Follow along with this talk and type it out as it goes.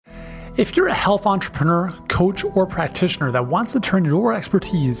If you're a health entrepreneur, coach, or practitioner that wants to turn your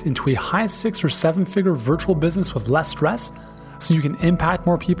expertise into a high 6 or 7-figure virtual business with less stress, so you can impact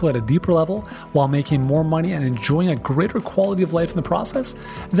more people at a deeper level while making more money and enjoying a greater quality of life in the process,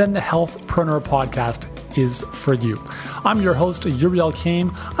 then the Healthpreneur podcast is for you. I'm your host, Uriel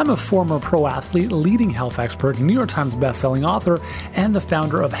Kame. I'm a former pro athlete, leading health expert, New York Times bestselling author, and the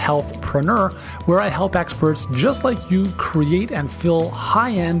founder of Healthpreneur, where I help experts just like you create and fill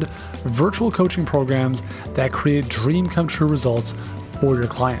high-end virtual coaching programs that create dream come true results for your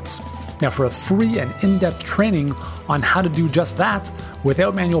clients. Now, for a free and in-depth training on how to do just that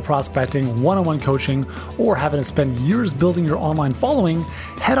without manual prospecting, one-on-one coaching, or having to spend years building your online following,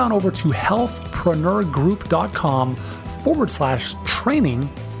 head on over to healthpreneurgroup.com/training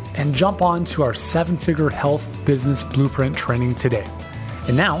and jump on to our 7-figure health business blueprint training today.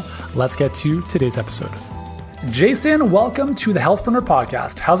 And now, let's get to today's episode. Jason, welcome to the Healthpreneur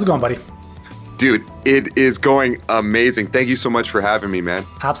podcast. How's it going, buddy? Dude, it is going amazing. Thank you so much for having me, man.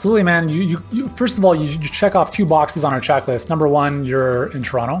 Absolutely, man. You first of all, you check off 2 boxes on our checklist. Number 1, you're in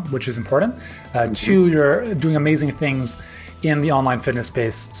Toronto, which is important. 2, you're doing amazing things in the online fitness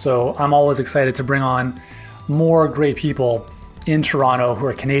space. So I'm always excited to bring on more great people in Toronto who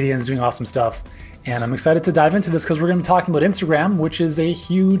are Canadians doing awesome stuff. And I'm excited to dive into this because we're going to be talking about Instagram, which is a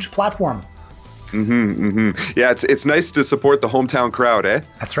huge platform. Yeah, it's nice to support the hometown crowd, eh?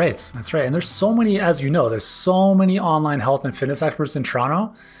 That's right. And there's so many, as you know, there's so many online health and fitness experts in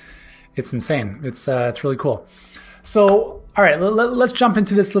Toronto. It's insane. It's really cool. So, all right, let's jump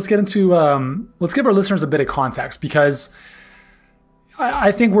into this. Let's get into, let's give our listeners a bit of context, because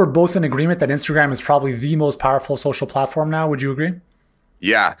I think we're both in agreement that Instagram is probably the most powerful social platform now. Would you agree?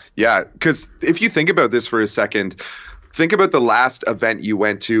 Yeah. Because if you think about this for a second, think about the last event you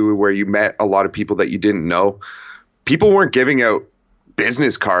went to where you met a lot of people that you didn't know. People weren't giving out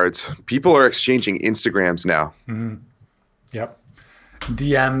business cards. People are exchanging Instagrams now. Mm-hmm. Yep.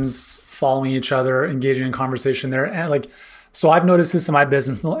 DMs, following each other, engaging in conversation there. And so I've noticed this in my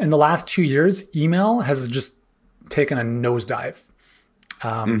business. In the last 2 years, email has just taken a nosedive.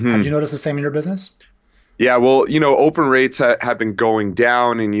 Have you noticed the same in your business? Yeah, well, open rates have been going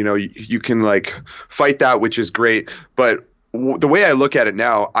down, and, you can fight that, which is great. But the way I look at it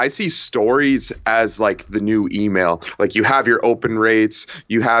now, I see stories as the new email. You have your open rates,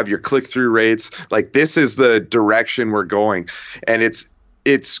 you have your click-through rates. This is the direction we're going. And it's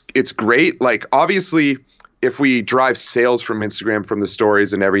great. Obviously, if we drive sales from Instagram, from the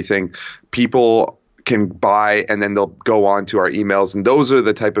stories and everything, people can buy and then they'll go on to our emails, and those are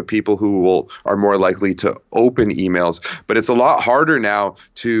the type of people who are more likely to open emails. But it's a lot harder now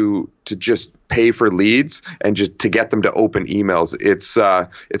to just pay for leads and just to get them to open emails. It's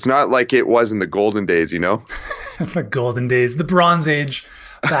not like it was in the golden days, The golden days, the Bronze Age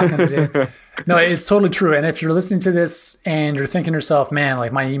back in the day. No, it's totally true. And if you're listening to this and you're thinking to yourself, man,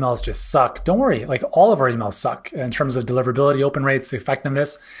 my emails just suck, don't worry. All of our emails suck in terms of deliverability, open rates,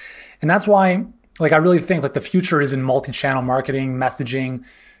 effectiveness. And that's why I really think the future is in multi-channel marketing, messaging,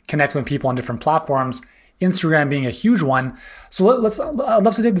 connecting with people on different platforms, Instagram being a huge one. So I'd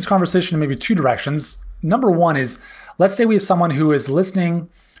love to take this conversation in maybe 2 directions. Number 1 is, let's say we have someone who is listening,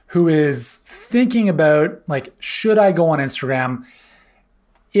 who is thinking about should I go on Instagram?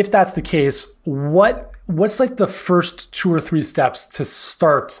 If that's the case, what's the first 2 or 3 steps to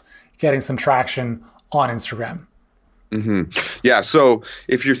start getting some traction on Instagram? Yeah. So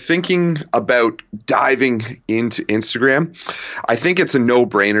if you're thinking about diving into Instagram, I think it's a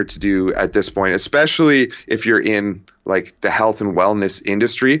no-brainer to do at this point, especially if you're in the health and wellness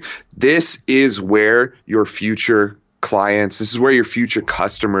industry. This is where your future clients, this is where your future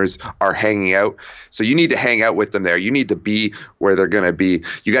customers are hanging out. So you need to hang out with them there. You need to be where they're going to be.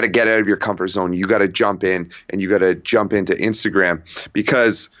 You got to get out of your comfort zone. You got to jump in, and you got to jump into Instagram,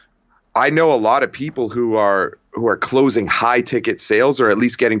 because I know a lot of people who are closing high ticket sales, or at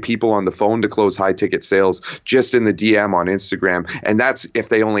least getting people on the phone to close high ticket sales just in the DM on Instagram. And that's if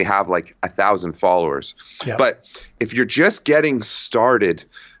they only have 1,000 followers. Yeah. But if you're just getting started,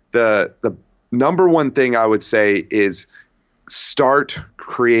 the number 1 thing I would say is start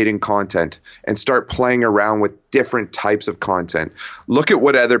creating content and start playing around with different types of content. Look at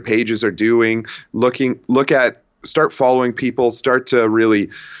what other pages are doing, start following people, start to really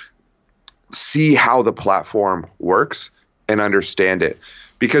see how the platform works and understand it.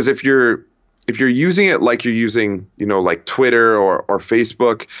 Because if you're using it like you're using, Twitter or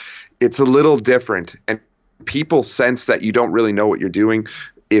Facebook, it's a little different, and people sense that you don't really know what you're doing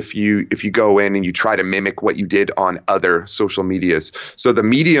if you go in and you try to mimic what you did on other social medias. So the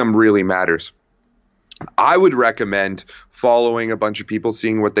medium really matters. I would recommend following a bunch of people,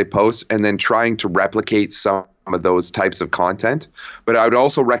 seeing what they post, and then trying to replicate some of those types of content. But I would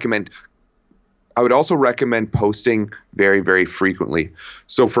also recommend posting very, very frequently.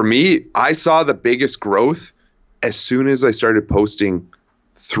 So for me, I saw the biggest growth as soon as I started posting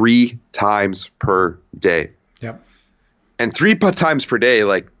 3 times per day. Yep. And 3 times per day,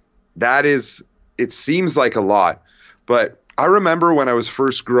 like it seems like a lot, but I remember when I was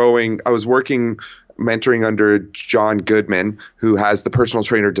first growing, I was mentoring under John Goodman, who has the Personal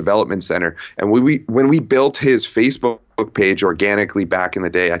Trainer Development Center. And when we built his Facebook page organically back in the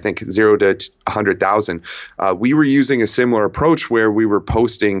day, I think 0 to 100,000, we were using a similar approach where we were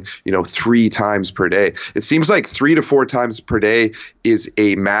posting, 3 times per day. It seems like 3 to 4 times per day is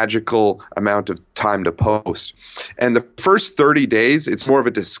a magical amount of time to post. And the first 30 days, it's more of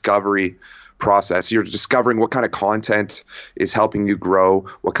a discovery process. You're discovering what kind of content is helping you grow,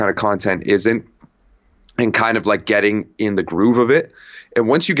 what kind of content isn't, and kind of like getting in the groove of it. And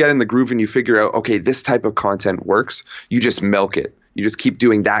once you get in the groove and you figure out, okay, this type of content works, you just milk it. You just keep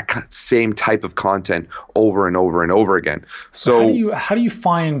doing that same type of content over and over and over again. So how do you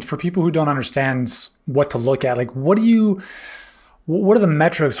find, for people who don't understand what to look at, like what are the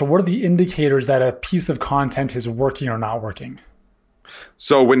metrics or what are the indicators that a piece of content is working or not working?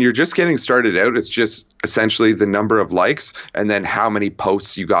 So when you're just getting started out, it's just essentially the number of likes and then how many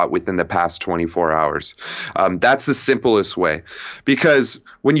posts you got within the past 24 hours. That's the simplest way, because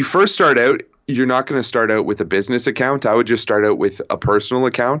when you first start out, you're not going to start out with a business account. I would just start out with a personal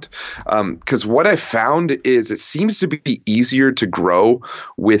account, because what I found is it seems to be easier to grow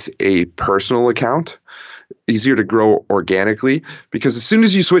with a personal account. Easier to grow organically, because as soon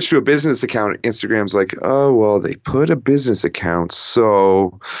as you switch to a business account, Instagram's like, oh, well, they put a business account,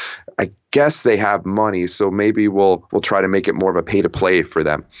 so I guess they have money, so maybe we'll try to make it more of a pay to play for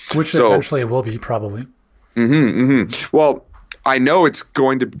them. Which eventually it will be, probably. Well, I know it's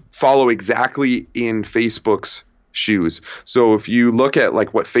going to follow exactly in Facebook's shoes. So if you look at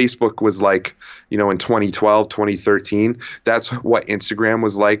like what Facebook was like, in 2012, 2013, that's what Instagram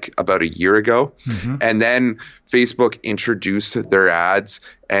was like about a year ago. And then Facebook introduced their ads,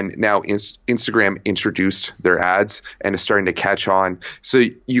 and now Instagram introduced their ads and is starting to catch on. So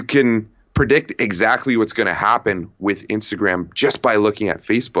you can predict exactly what's going to happen with Instagram just by looking at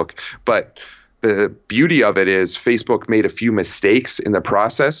Facebook. But the beauty of it is Facebook made a few mistakes in the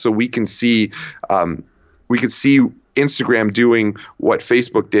process, so we can see Instagram doing what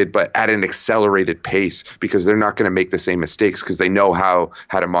Facebook did, but at an accelerated pace, because they're not going to make the same mistakes because they know how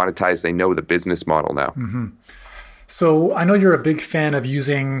to monetize. They know the business model now. So I know you're a big fan of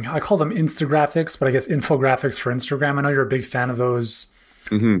using, I call them Instagraphics, but I guess infographics for Instagram. I know you're a big fan of those.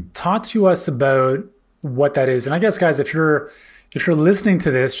 Talk to us about what that is. And I guess, guys, if you're listening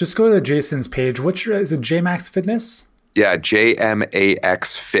to this, just go to Jason's page. Is it JMax Fitness? Yeah,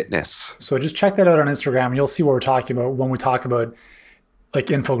 JMAX Fitness. So just check that out on Instagram, and you'll see what we're talking about when we talk about like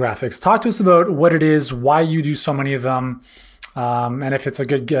infographics. Talk to us about what it is, why you do so many of them, and if it's a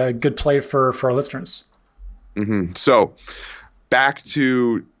good play for our listeners. So back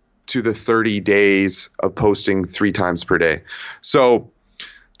to the 30 days of posting 3 times per day. So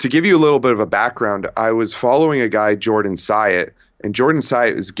to give you a little bit of a background, I was following a guy, Jordan Syatt. And Jordan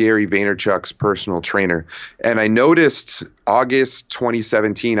Syatt is Gary Vaynerchuk's personal trainer. And I noticed August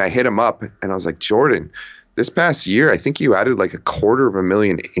 2017, I hit him up and I was like, Jordan, this past year, I think you added like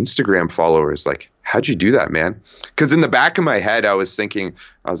 250,000 Instagram followers. Like, how'd you do that, man? Because in the back of my head, I was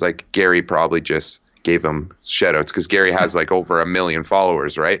like, Gary probably just gave him shout outs because Gary has like over 1 million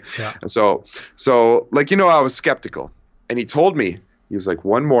followers, right? Yeah. And so like, I was skeptical. And he told me, he was like,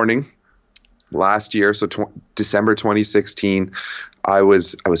 one morning last year, so December 2016, I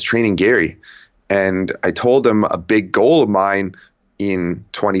was training Gary, and I told him a big goal of mine in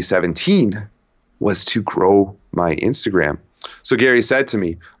 2017 was to grow my Instagram. So Gary said to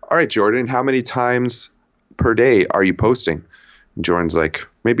me, all right, Jordan, how many times per day are you posting? And Jordan's like,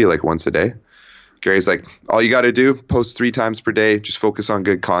 maybe like once a day. Gary's like, all you got to do, post 3 times per day, just focus on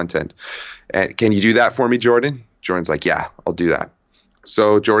good content. And can you do that for me, Jordan? Jordan's like, yeah, I'll do that.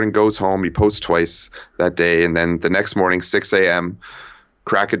 So Jordan goes home, he posts twice that day, and then the next morning, 6 a.m.,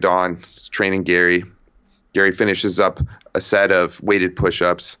 crack of dawn, he's training Gary. Gary finishes up a set of weighted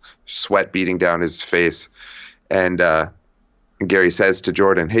push-ups, sweat beating down his face. And Gary says to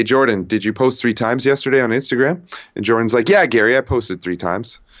Jordan, hey, Jordan, did you post 3 times yesterday on Instagram? And Jordan's like, yeah, Gary, I posted 3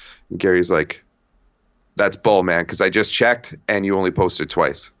 times. And Gary's like, that's bull, man, because I just checked and you only posted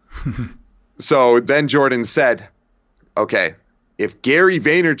twice. So then Jordan said, okay, if Gary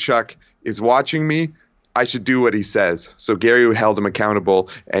Vaynerchuk is watching me, I should do what he says. So Gary held him accountable,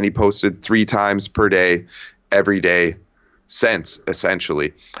 and he posted 3 times per day, every day since,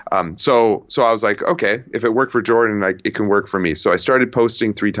 essentially. So I was like, okay, if it worked for Jordan, it can work for me. So I started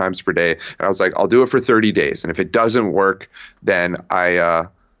posting 3 times per day, and I was like, I'll do it for 30 days. And if it doesn't work, then I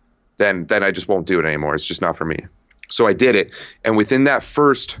just won't do it anymore. It's just not for me. So I did it. And within that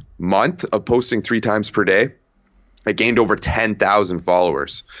first month of posting 3 times per day, I gained over 10,000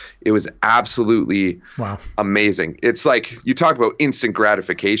 followers. It was absolutely amazing. It's like, you talk about instant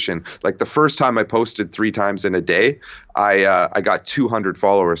gratification. Like the first time I posted 3 times in a day, I got 200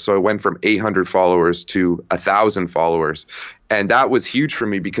 followers. So I went from 800 followers to 1,000 followers. And that was huge for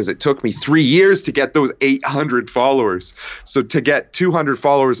me because it took me 3 years to get those 800 followers. So to get 200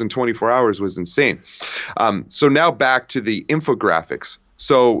 followers in 24 hours was insane. So now back to the infographics.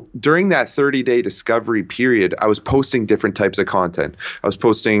 So during that 30-day discovery period, I was posting different types of content. I was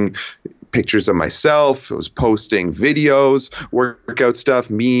posting pictures of myself. I was posting videos, workout stuff,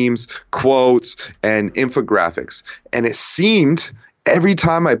 memes, quotes, and infographics. And it seemed every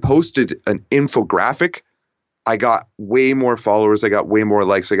time I posted an infographic, I got way more followers. I got way more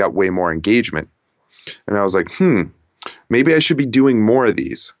likes. I got way more engagement. And I was like, maybe I should be doing more of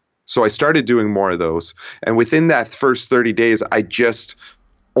these. So I started doing more of those. And within that first 30 days, I just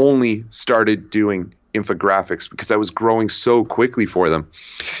only started doing infographics because I was growing so quickly for them.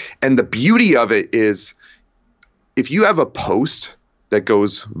 And the beauty of it is, if you have a post that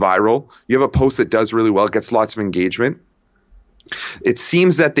goes viral, you have a post that does really well, gets lots of engagement, it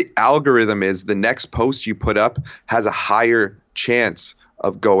seems that the algorithm is the next post you put up has a higher chance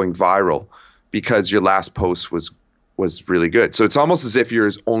of going viral because your last post was really good. So it's almost as if you're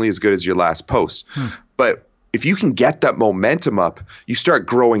only as good as your last post. But if you can get that momentum up, you start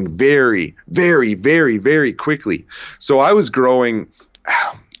growing very, very, very, very quickly. So I was growing,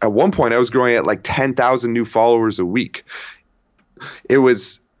 at one point I was growing at like 10,000 new followers a week. It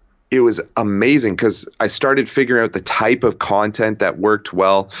was amazing because I started figuring out the type of content that worked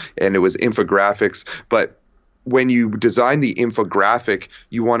well, and it was infographics. But when you design the infographic,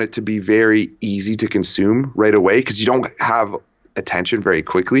 you want it to be very easy to consume right away because you don't have attention very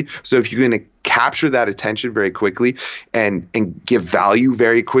quickly. So if you're going to capture that attention very quickly and give value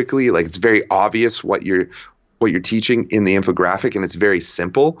very quickly, like it's very obvious what you're teaching in the infographic and it's very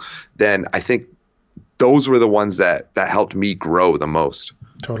simple, then I think those were the ones that helped me grow the most.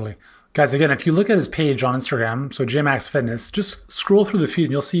 Totally. Guys, again, if you look at his page on Instagram, so JMax Fitness, just scroll through the feed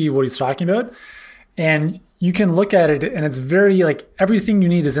and you'll see what he's talking about. And you can look at it and it's very like everything you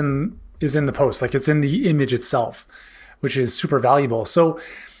need is in the post. Like it's in the image itself, which is super valuable. So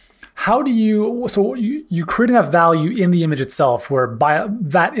how do you create enough value in the image itself where by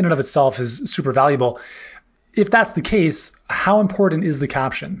that in and of itself is super valuable? If that's the case, how important is the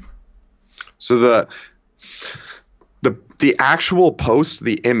caption? So the actual post,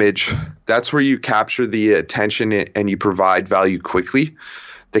 the image, that's where you capture the attention and you provide value quickly.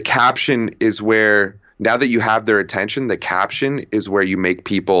 The caption is where, now that you have their attention, the caption is where you make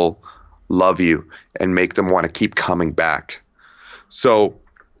people love you and make them want to keep coming back. So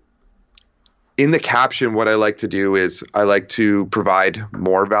in the caption, what I like to do is I like to provide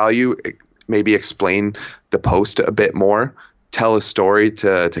more value, maybe explain the post a bit more, tell a story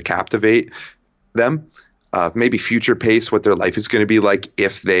to captivate them, maybe future pace what their life is going to be like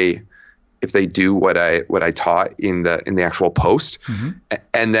if they do what I taught in the actual post. Mm-hmm.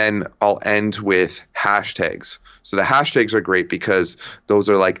 And then I'll end with hashtags. So the hashtags are great because those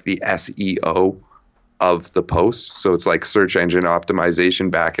are like the SEO of the post. So it's like search engine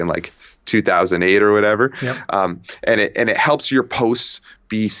optimization back in like 2008 or whatever. Yep. And it helps your posts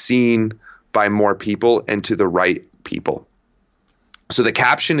be seen by more people and to the right people. So the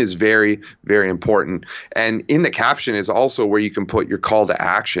caption is very, very important. And in the caption is also where you can put your call to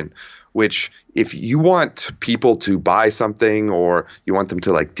action, which if you want people to buy something or you want them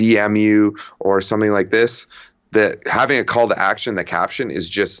to like DM you or something like this, that having a call to action, the caption is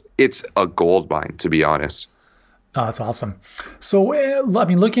just, it's a gold mine, to be honest. Oh, that's awesome. So, I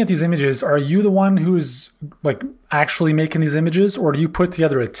mean, looking at these images, are you the one who's like actually making these images, or do you put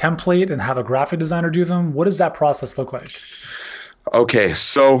together a template and have a graphic designer do them? What does that process look like? Okay,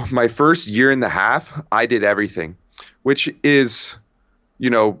 so my first year and a half, I did everything, which is,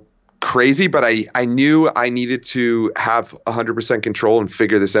 crazy, but I knew I needed to have 100% control and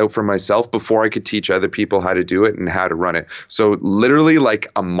figure this out for myself before I could teach other people how to do it and how to run it. So literally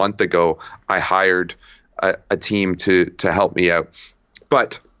like a month ago, I hired a team to help me out.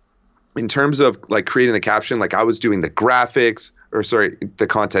 But in terms of like creating the caption, like I was doing the graphics, or sorry, the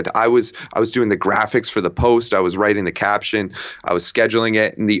content. I was doing the graphics for the post. I was writing the caption. I was scheduling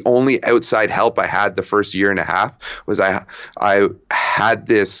it. And the only outside help I had the first year and a half was I had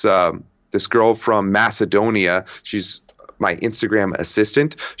this this girl from Macedonia. She's my Instagram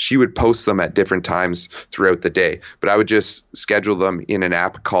assistant. She would post them at different times throughout the day, but I would just schedule them in an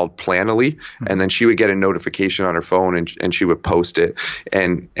app called Planoly, and then she would get a notification on her phone, and she would post it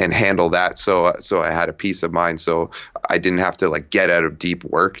and handle that. So I had a peace of mind. So I didn't have to like get out of deep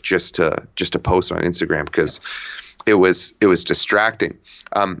work just to post on Instagram, because it was distracting.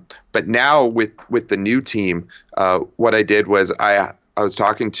 But now with the new team, what I did was I was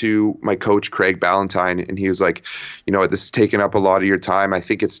talking to my coach, Craig Ballantyne, and he was like, this is taking up a lot of your time. I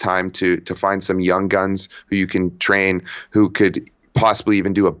think it's time to find some young guns who you can train, who could possibly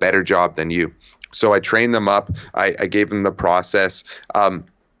even do a better job than you. So I trained them up. I gave them the process.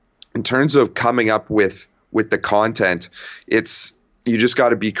 In terms of coming up with the content, you just got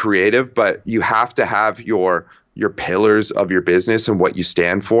to be creative, but you have to have your pillars of your business and what you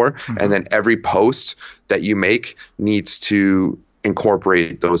stand for. Mm-hmm. And then every post that you make needs to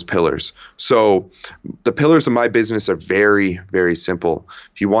incorporate those pillars. So the pillars of my business are very, very simple.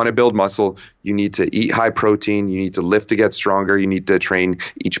 If you want to build muscle, you need to eat high protein, you need to lift to get stronger, you need to train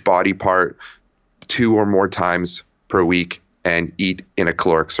each body part 2 or more times per week, and eat in a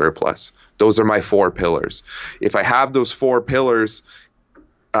caloric surplus. Those are my 4 pillars. If I have those 4 pillars,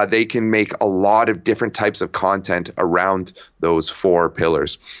 they can make a lot of different types of content around those 4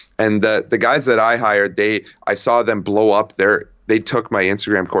 pillars. And the guys that I hired, I saw them blow up they took my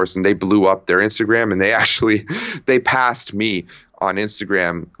Instagram course and they blew up their Instagram, and they passed me on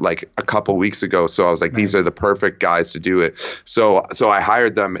Instagram like a couple weeks ago. So I was like, These are the perfect guys to do it. So I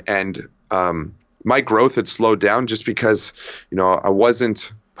hired them, and my growth had slowed down just because, I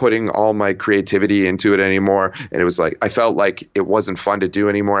wasn't putting all my creativity into it anymore. And it was like, I felt like it wasn't fun to do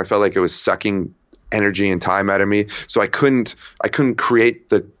anymore. I felt like it was sucking energy and time out of me. So I couldn't create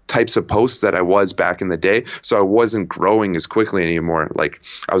the types of posts that I was back in the day. So I wasn't growing as quickly anymore. Like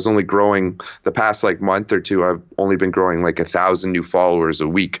I was only growing the past like month or two. I've only been growing like 1,000 new followers a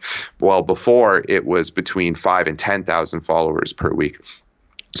week. Well, before it was between 5,000 and 10,000 followers per week.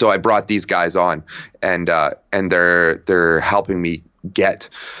 So I brought these guys on, and they're helping me get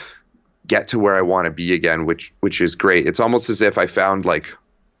to where I want to be again, which is great. It's almost as if I found like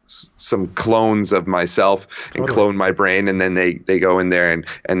some clones of myself and clone my brain, and then they go in there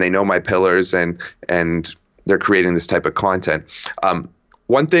and they know my pillars, and they're creating this type of content.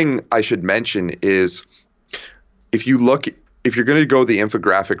 One thing I should mention is if you're going to go the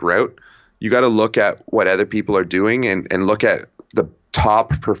infographic route, you got to look at what other people are doing and look at the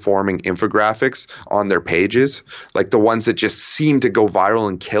top performing infographics on their pages, like the ones that just seem to go viral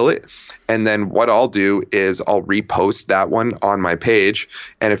and kill it. And then what I'll do is I'll repost that one on my page.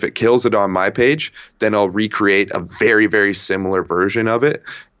 And if it kills it on my page, then I'll recreate a very, very similar version of it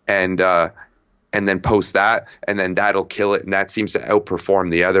and then post that, and then that'll kill it. And that seems to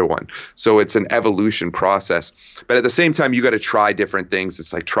outperform the other one. So it's an evolution process. But at the same time, you got to try different things.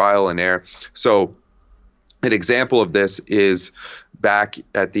 It's like trial and error. So an example of this is back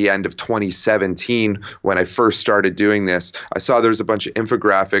at the end of 2017, when I first started doing this, I saw there was a bunch of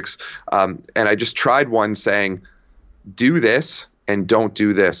infographics, and I just tried one saying, do this and don't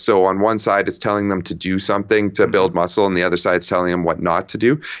do this. So on one side, it's telling them to do something to build muscle, and the other side is telling them what not to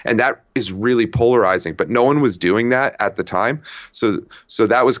do. And that is really polarizing, but no one was doing that at the time. So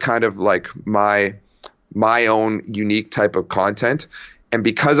that was kind of like my own unique type of content. And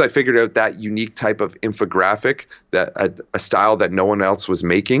because I figured out that unique type of infographic, that a style that no one else was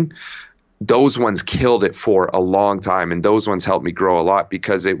making, those ones killed it for a long time. And those ones helped me grow a lot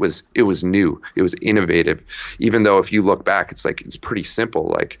because it was new. It was innovative. Even though if you look back, it's pretty simple.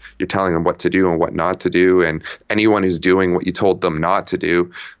 Like you're telling them what to do and what not to do. And anyone who's doing what you told them not to do,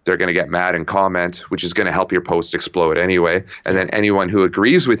 they're going to get mad and comment, which is going to help your post explode anyway. And then anyone who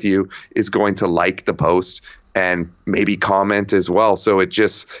agrees with you is going to like the post and maybe comment as well. So it's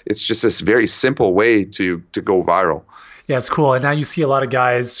just this very simple way to go viral. Yeah, it's cool. And now you see a lot of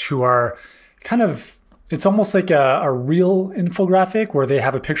guys who are kind of, it's almost like a real infographic where they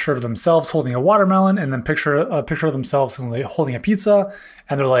have a picture of themselves holding a watermelon, and then a picture of themselves holding a pizza.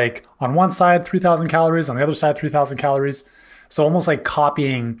 And they're like on one side, 3,000 calories, on the other side, 3,000 calories. So almost like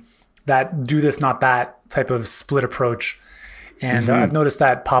copying that do this, not that type of split approach. And I've noticed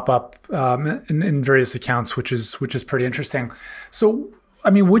that pop up in various accounts, which is pretty interesting. So,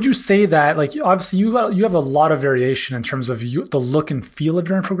 I mean, would you say that, like, obviously you have a lot of variation in terms of the look and feel of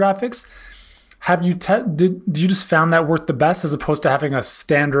your infographics? Have you did you just found that worked the best as opposed to having a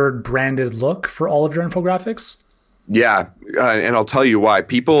standard branded look for all of your infographics? Yeah, and I'll tell you why.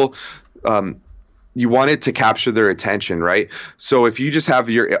 People, you want it to capture their attention, right? So if you just have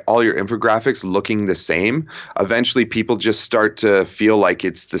all your infographics looking the same, eventually people just start to feel like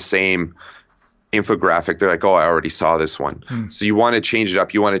it's the same infographic. They're like, oh, I already saw this one. So you want to change it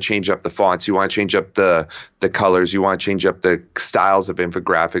up. You want to change up the fonts. You want to change up the colors. You want to change up the styles of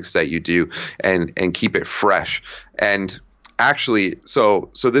infographics that you do, and keep it fresh. And actually,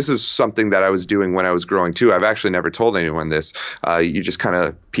 so this is something that I was doing when I was growing too. I've actually never told anyone this. You just kind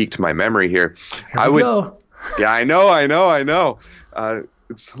of piqued my memory here. Here we go. Yeah, I know.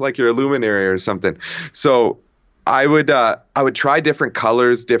 It's like you're a luminary or something. So I would try different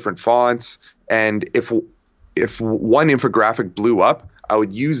colors, different fonts, and if one infographic blew up, I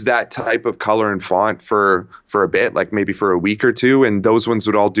would use that type of color and font for a bit, like maybe for a week or two, and those ones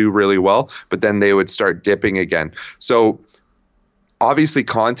would all do really well, but then they would start dipping again. So obviously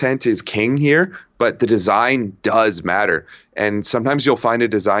content is king here, but the design does matter. And sometimes you'll find a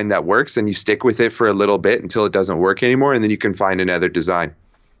design that works and you stick with it for a little bit until it doesn't work anymore, and then you can find another design.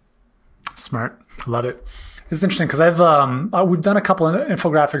 Smart. Love it. It's interesting because we've done a couple of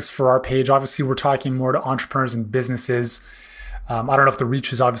infographics for our page. Obviously, we're talking more to entrepreneurs and businesses. I don't know if the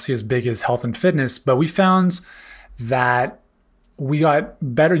reach is obviously as big as health and fitness, but we found that we got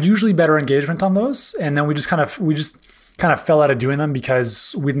usually better engagement on those, and then we just kind of fell out of doing them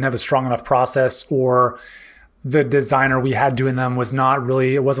because we didn't have a strong enough process, or the designer we had doing them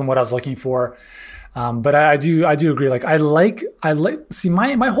it wasn't what I was looking for. But I do agree. Like I like see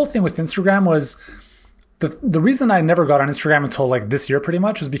my whole thing with Instagram was the reason I never got on Instagram until like this year pretty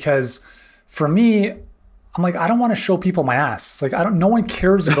much is because for me, I'm like, I don't want to show people my ass. Like no one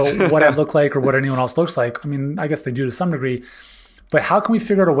cares about what I look like or what anyone else looks like. I mean, I guess they do to some degree, but how can we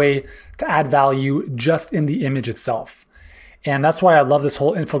figure out a way to add value just in the image itself? And that's why I love this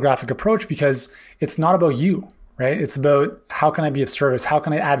whole infographic approach, because it's not about you, right? It's about how can I be of service? How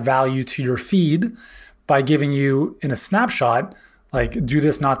can I add value to your feed by giving you in a snapshot, like do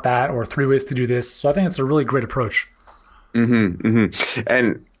this, not that, or 3 ways to do this. So I think it's a really great approach. And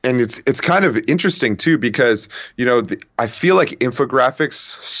it's kind of interesting too, because, I feel like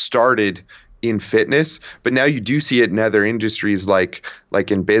infographics started in fitness, but now you do see it in other industries like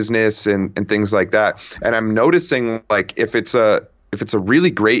in business and things like that. And I'm noticing like if it's a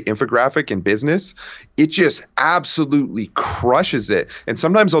really great infographic in business, it just absolutely crushes it. And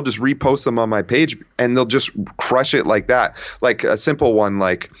sometimes I'll just repost them on my page and they'll just crush it like that. Like a simple one,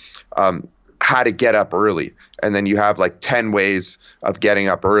 like how to get up early. And then you have like 10 ways of getting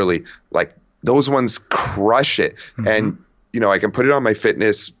up early. Like those ones crush it. And, I can put it on my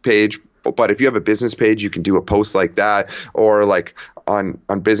fitness page. But if you have a business page, you can do a post like that, or like on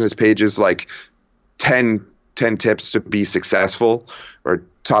business pages, like 10 tips to be successful, or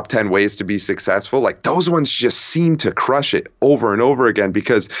top 10 ways to be successful. Like those ones just seem to crush it over and over again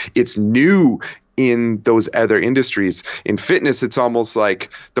because it's new in those other industries. In fitness, it's almost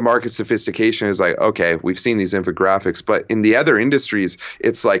like the market sophistication is like, okay, we've seen these infographics, but in the other industries,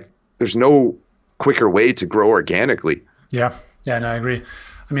 it's like there's no quicker way to grow organically. Yeah, no, I agree.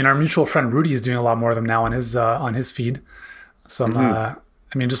 I mean, our mutual friend Rudy is doing a lot more of them now on his feed. So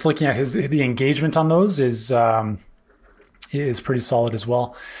just looking at the engagement on those is pretty solid as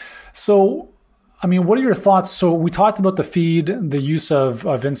well. So, I mean, what are your thoughts? So we talked about the feed, the use of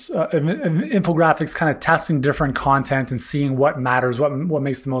infographics, kind of testing different content and seeing what matters, what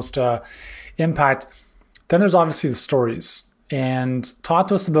makes the most impact. Then there's obviously the stories. And talk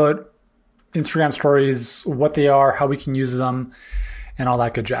to us about Instagram stories, what they are, how we can use them, and all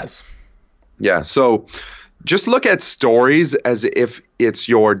that good jazz. Yeah. So just look at stories as if it's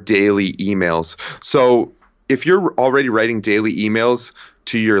your daily emails. So if you're already writing daily emails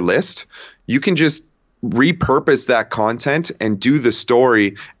to your list, you can just repurpose that content and do the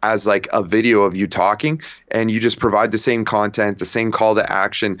story as like a video of you talking, and you just provide the same content, the same call to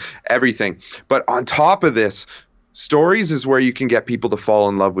action, everything. But on top of this, stories is where you can get people to fall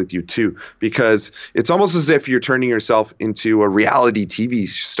in love with you too, because it's almost as if you're turning yourself into a reality TV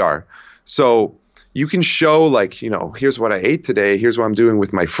star. So you can show like, here's what I ate today. Here's what I'm doing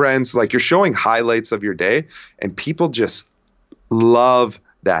with my friends. Like you're showing highlights of your day, and people just love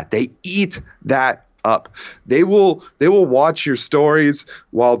that. They eat that up. They will watch your stories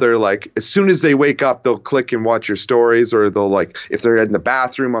while they're like, as soon as they wake up, they'll click and watch your stories, or they'll like, if they're in the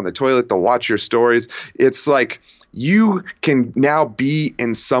bathroom, on the toilet, they'll watch your stories. It's like you can now be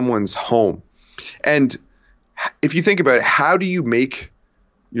in someone's home. And if you think about it, how do you make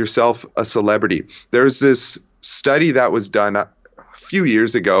yourself a celebrity? There's this study that was done a few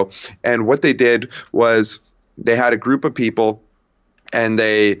years ago, and what they did was they had a group of people And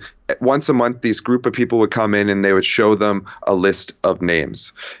once a month, these group of people would come in and they would show them a list of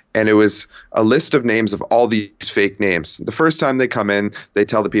names. And it was a list of names of all these fake names. The first time they come in, they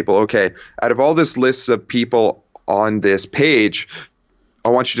tell the people, okay, out of all this lists of people on this page, I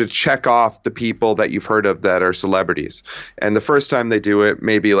want you to check off the people that you've heard of that are celebrities. And the first time they do it,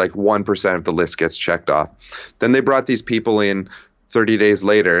 maybe like 1% of the list gets checked off. Then they brought these people in 30 days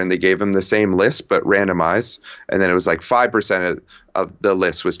later and they gave them the same list but randomized. And then it was like 5% of the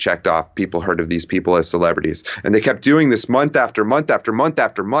list was checked off. People heard of these people as celebrities. And they kept doing this month after month after month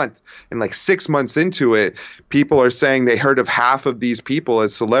after month. And like 6 months into it, people are saying they heard of half of these people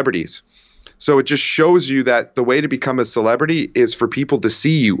as celebrities. So it just shows you that the way to become a celebrity is for people to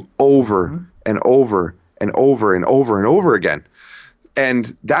see you over and over and over and over and over again.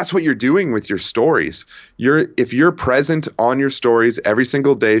 And that's what you're doing with your stories. If you're present on your stories every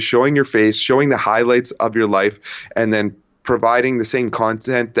single day, showing your face, showing the highlights of your life, and then providing the same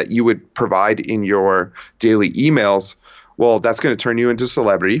content that you would provide in your daily emails, well, that's going to turn you into a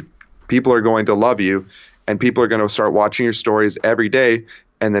celebrity. People are going to love you, and people are going to start watching your stories every day.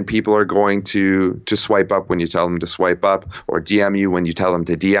 And then people are going to swipe up when you tell them to swipe up, or DM you when you tell them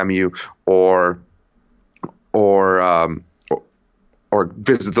to DM you, or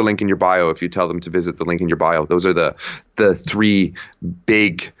visit the link in your bio if you tell them to visit the link in your bio. Those are the three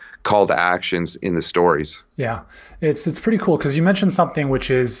big call to actions in the stories. Yeah, it's pretty cool because you mentioned something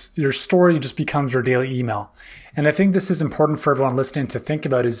which is your story just becomes your daily email. And I think this is important for everyone listening to think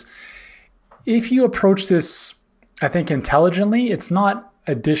about is if you approach this, I think, intelligently, it's not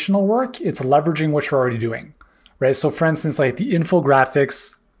additional work, it's leveraging what you're already doing, right? So for instance, like the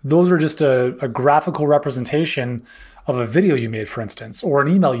infographics, those are just a graphical representation of a video you made, for instance, or an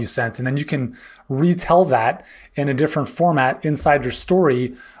email you sent, and then you can retell that in a different format inside your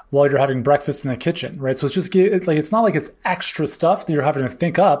story while you're having breakfast in the kitchen, right? So it's not like it's extra stuff that you're having to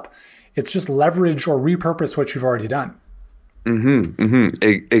think up. It's just leverage or repurpose what you've already done.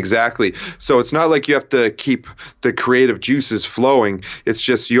 Exactly. So it's not like you have to keep the creative juices flowing. It's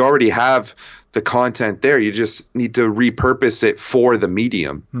just you already have the content there. You just need to repurpose it for the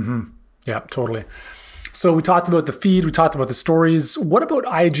medium. Yeah, totally. So we talked about the feed, we talked about the stories. What about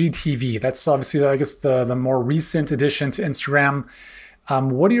IGTV? That's obviously, I guess, the more recent addition to Instagram.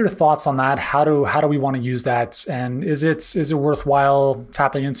 What are your thoughts on that? How do we want to use that? And is it worthwhile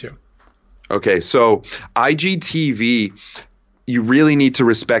tapping into? Okay, so IGTV, you really need to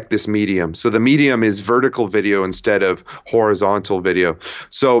respect this medium. So the medium is vertical video instead of horizontal video.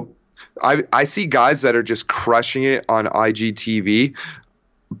 So I see guys that are just crushing it on IGTV,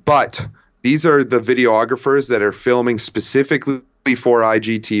 but these are the videographers that are filming specifically for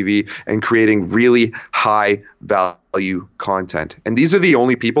IGTV and creating really high value content. And these are the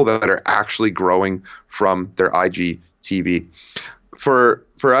only people that are actually growing from their IGTV. For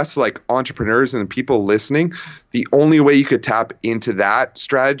us, like entrepreneurs and people listening, the only way you could tap into that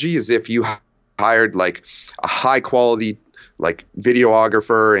strategy is if you hired like a high quality like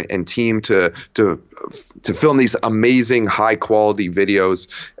videographer and team to film these amazing high quality videos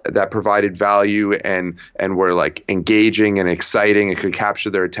that provided value and were like engaging and exciting and could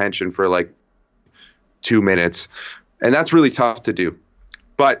capture their attention for like 2 minutes. And that's really tough to do.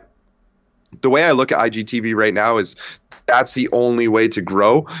 But the way I look at IGTV right now is that's the only way to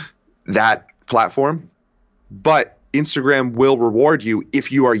grow that platform. But Instagram will reward you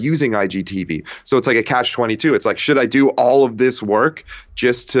if you are using IGTV. So it's like a catch-22. It's like, should I do all of this work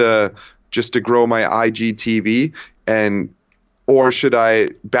just to grow my IGTV, or should I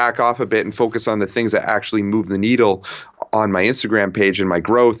back off a bit and focus on the things that actually move the needle on my Instagram page and my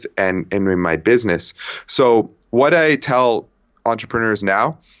growth and in my business? So what I tell entrepreneurs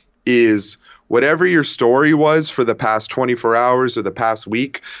now is whatever your story was for the past 24 hours or the past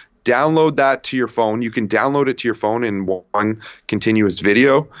week, download that to your phone. You can download it to your phone in one continuous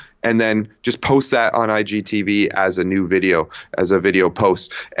video and then just post that on IGTV as a new video, as a video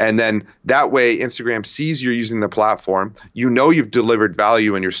post. And then that way Instagram sees you're using the platform. You know you've delivered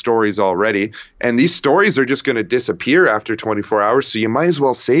value in your stories already. And these stories are just going to disappear after 24 hours. So you might as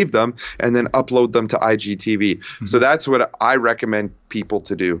well save them and then upload them to IGTV. Mm-hmm. So that's what I recommend people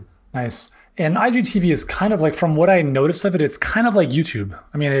to do. Nice. And IGTV is kind of like, from what I noticed of it, it's kind of like YouTube.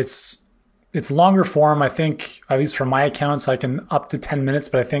 I mean, it's longer form. I think, at least from my accounts, I can up to 10 minutes,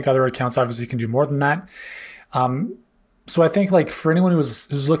 but I think other accounts obviously can do more than that. So I think like for anyone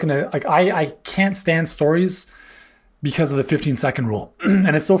who's looking at, like, I can't stand stories because of the 15-second rule.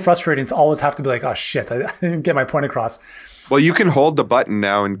 And it's so frustrating to always have to be like, oh shit, I didn't get my point across. Well, you can hold the button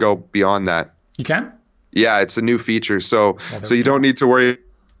now and go beyond that. You can? Yeah, it's a new feature. So you don't need to worry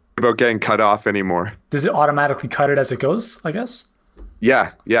about getting cut off anymore. Does it automatically cut it as it goes, I guess?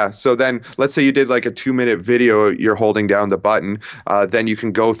 Yeah, yeah. So then let's say you did like a 2-minute video, you're holding down the button. Then you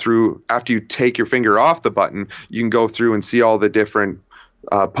can go through, after you take your finger off the button, you can go through and see all the different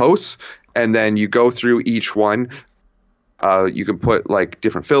posts. And then you go through each one. You can put like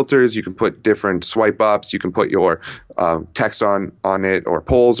different filters, you can put different swipe ups, you can put your text on it or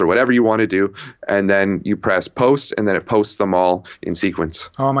polls or whatever you want to do. And then you press post and then it posts them all in sequence.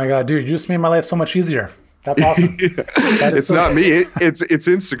 Oh my God, dude, you just made my life so much easier. That's awesome. It's not me. It's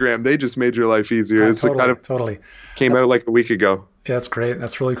Instagram. They just made your life easier. It's totally came out like a week ago. Yeah, that's great.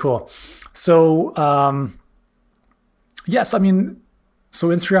 That's really cool. So, yes, I mean, so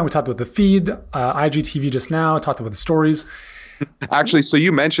Instagram, we talked about the feed, IGTV just now, talked about the stories. Actually, so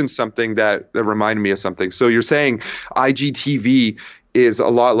you mentioned something that reminded me of something. So you're saying IGTV is a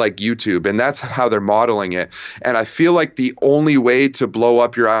lot like YouTube, and that's how they're modeling it. And I feel like the only way to blow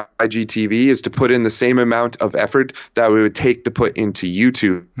up your IGTV is to put in the same amount of effort that it would take to put into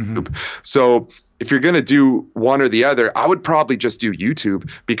YouTube. Mm-hmm. So if you're going to do one or the other, I would probably just do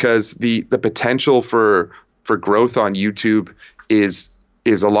YouTube, because the potential for growth on YouTube is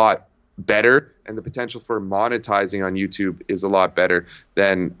a lot better, and the potential for monetizing on YouTube is a lot better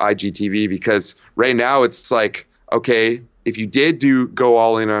than IGTV, because right now it's like, okay, if you did go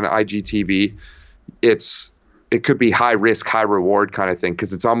all in on IGTV, it could be high risk, high reward kind of thing,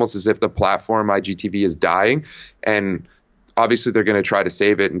 because it's almost as if the platform IGTV is dying, and obviously they're going to try to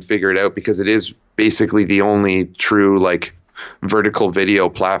save it and figure it out, because it is basically the only true like vertical video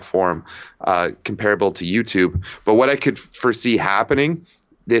platform comparable to YouTube. But what I could foresee happening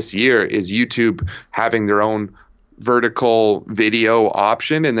this year is YouTube having their own vertical video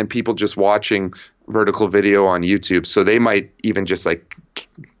option, and then people just watching vertical video on YouTube. So they might even just like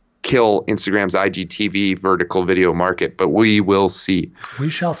kill Instagram's IGTV vertical video market, but we will see. We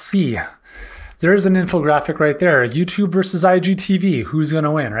shall see. There's an infographic right there. YouTube versus IGTV. Who's going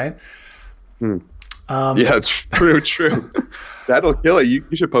to win, right? Yeah, true. That'll kill it. You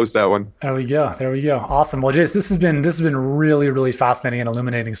should post that one. There we go. Awesome. Well, Jace, this has been really, really fascinating and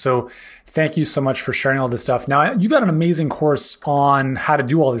illuminating. So thank you so much for sharing all this stuff. Now, you've got an amazing course on how to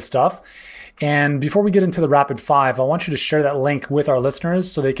do all this stuff. And before we get into the rapid five, I want you to share that link with our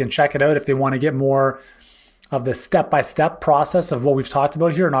listeners so they can check it out if they want to get more of the step-by-step process of what we've talked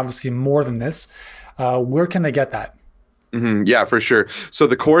about here, and obviously more than this. Where can they get that? Mm-hmm. Yeah, for sure. So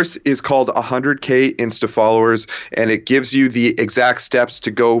the course is called 100K Insta Followers, and it gives you the exact steps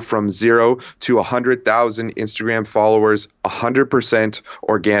to go from 0 to 100,000 Instagram followers 100%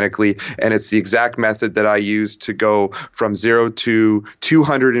 organically. And it's the exact method that I use to go from 0 to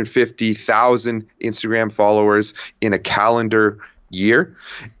 250,000 Instagram followers in a calendar year.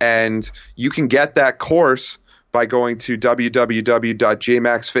 And you can get that course by going to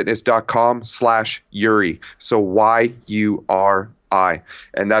www.jmaxfitness.com/Yuri. So YURI.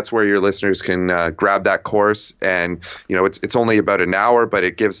 And that's where your listeners can grab that course. And, you know, it's only about an hour, but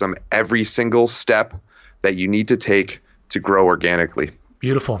it gives them every single step that you need to take to grow organically.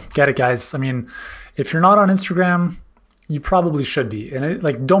 Beautiful. Get it, guys. I mean, if you're not on Instagram, you probably should be.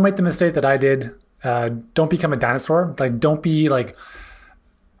 And don't make the mistake that I did. Don't become a dinosaur.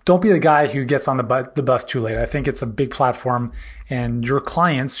 Don't be the guy who gets on the bus too late. I think it's a big platform, and your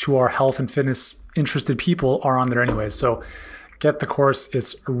clients who are health and fitness interested people are on there anyways. So get the course.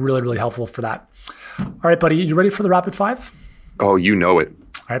 It's really, really helpful for that. All right, buddy, you ready for the rapid five? Oh, you know it.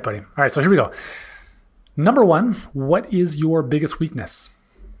 All right, buddy. All right, so here we go. Number one, what is your biggest weakness?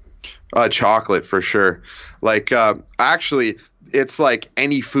 Chocolate, for sure. Actually, it's like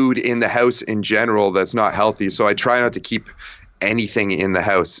any food in the house in general that's not healthy. So I try not to keep anything in the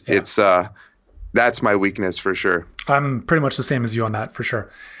house. Yeah. That's my weakness for sure. I'm pretty much the same as you on that for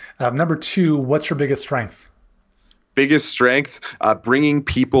sure. Number two, what's your biggest strength? Biggest strength, bringing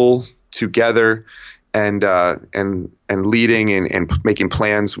people together and leading and making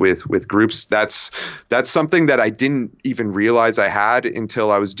plans with groups. That's something that I didn't even realize I had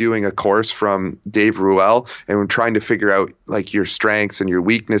until I was doing a course from Dave Ruel, and we're trying to figure out like your strengths and your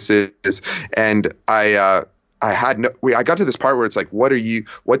weaknesses. And I got to this part where it's like, what's your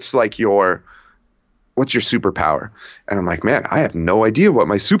superpower? And I'm like, man, I have no idea what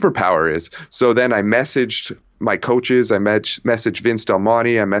my superpower is. So then I messaged my coaches, I messaged Vince Del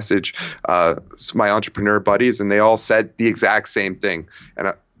Monte, I messaged my entrepreneur buddies, and they all said the exact same thing.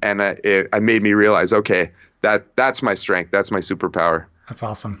 And it made me realize, okay, that's my strength. That's my superpower. That's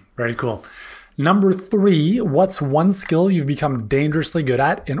awesome. Very cool. Number three, what's one skill you've become dangerously good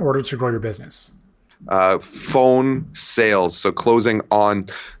at in order to grow your business? Phone sales. So closing on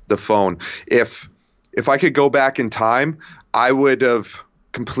the phone. If I could go back in time, I would have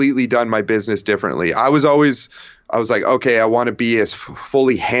completely done my business differently. I was always I was like, okay, I want to be as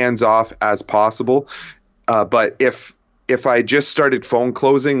fully hands off as possible. But if I just started phone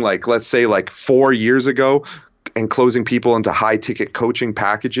closing, like let's say like 4 years ago, and closing people into high ticket coaching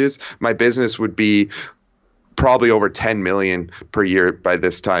packages, my business would be probably over 10 million per year by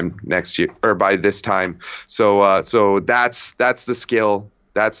this time next year, or by this time. So that's the skill.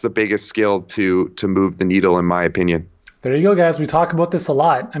 That's the biggest skill to move the needle, in my opinion. There you go, guys. We talk about this a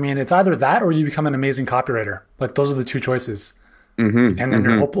lot. I mean, it's either that or you become an amazing copywriter. Like those are the two choices. And then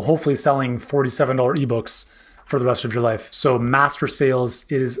you're hopefully selling $47 ebooks for the rest of your life. So master sales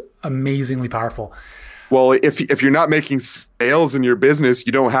is amazingly powerful. Well, if you're not making sales in your business,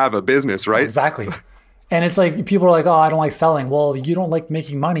 you don't have a business, right? Exactly. And it's like people are like, oh, I don't like selling. Well, you don't like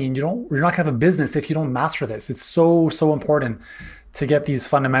making money, and you're not going to have a business if you don't master this. It's so important to get these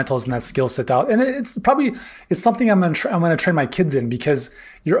fundamentals and that skill set out. And it's something I'm going to train my kids in, because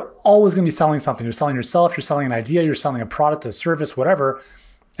you're always going to be selling something. You're selling yourself, you're selling an idea, you're selling a product, a service, whatever.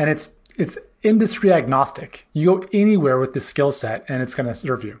 And it's industry agnostic. You go anywhere with this skill set and it's going to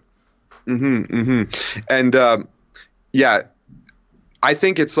serve you. And I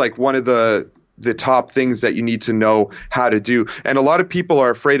think it's like one of the top things that you need to know how to do. And a lot of people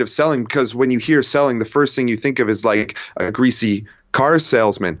are afraid of selling because when you hear selling, the first thing you think of is like a greasy car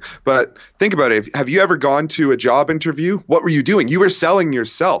salesman. But think about it. Have you ever gone to a job interview? What were you doing? You were selling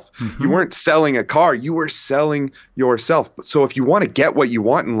yourself. You weren't selling a car. You were selling yourself. So if you want to get what you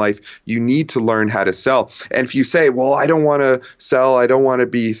want in life, you need to learn how to sell. And if you say, well, I don't want to sell, I don't want to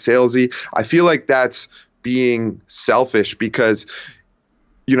be salesy, I feel like that's being selfish, because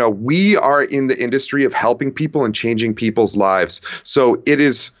we are in the industry of helping people and changing people's lives. So it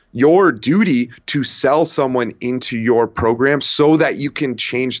is your duty to sell someone into your program so that you can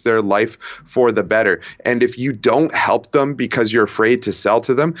change their life for the better. And if you don't help them because you're afraid to sell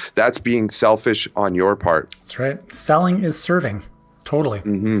to them, that's being selfish on your part. That's right. Selling is serving. Totally.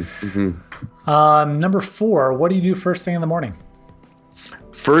 Number 4, what do you do first thing in the morning?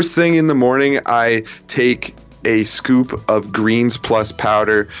 First thing in the morning, I take a scoop of greens plus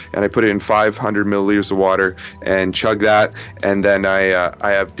powder and I put it in 500 milliliters of water and chug that. And then I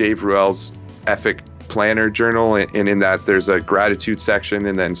have Dave Ruel's Ethic Planner journal, and in that there's a gratitude section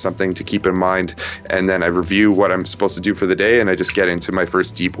and then something to keep in mind. And then I review what I'm supposed to do for the day, and I just get into my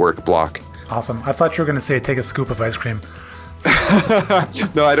first deep work block. Awesome. I thought you were going to say take a scoop of ice cream.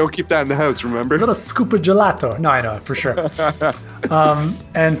 No, I don't keep that in the house, remember? A little scoop of gelato. No, I know, for sure.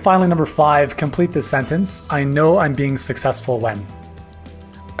 And finally, number 5, complete this sentence. I know I'm being successful when.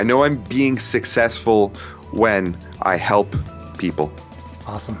 I know I'm being successful when I help people.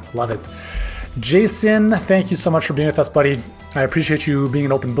 Awesome. Love it. Jason, thank you so much for being with us, buddy. I appreciate you being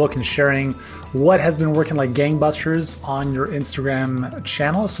an open book and sharing what has been working like gangbusters on your Instagram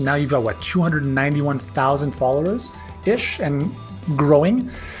channel. So now you've got, 291,000 followers-ish and growing.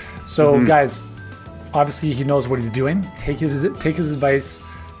 So guys, obviously he knows what he's doing. Take his advice,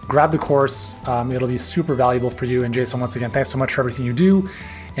 grab the course. It'll be super valuable for you. And Jason, once again, thanks so much for everything you do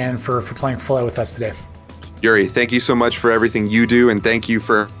and for playing full out with us today. Yuri, thank you so much for everything you do, and thank you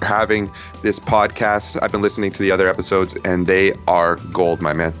for having this podcast. I've been listening to the other episodes, and they are gold,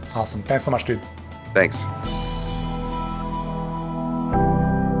 my man. Awesome. Thanks so much, dude. Thanks.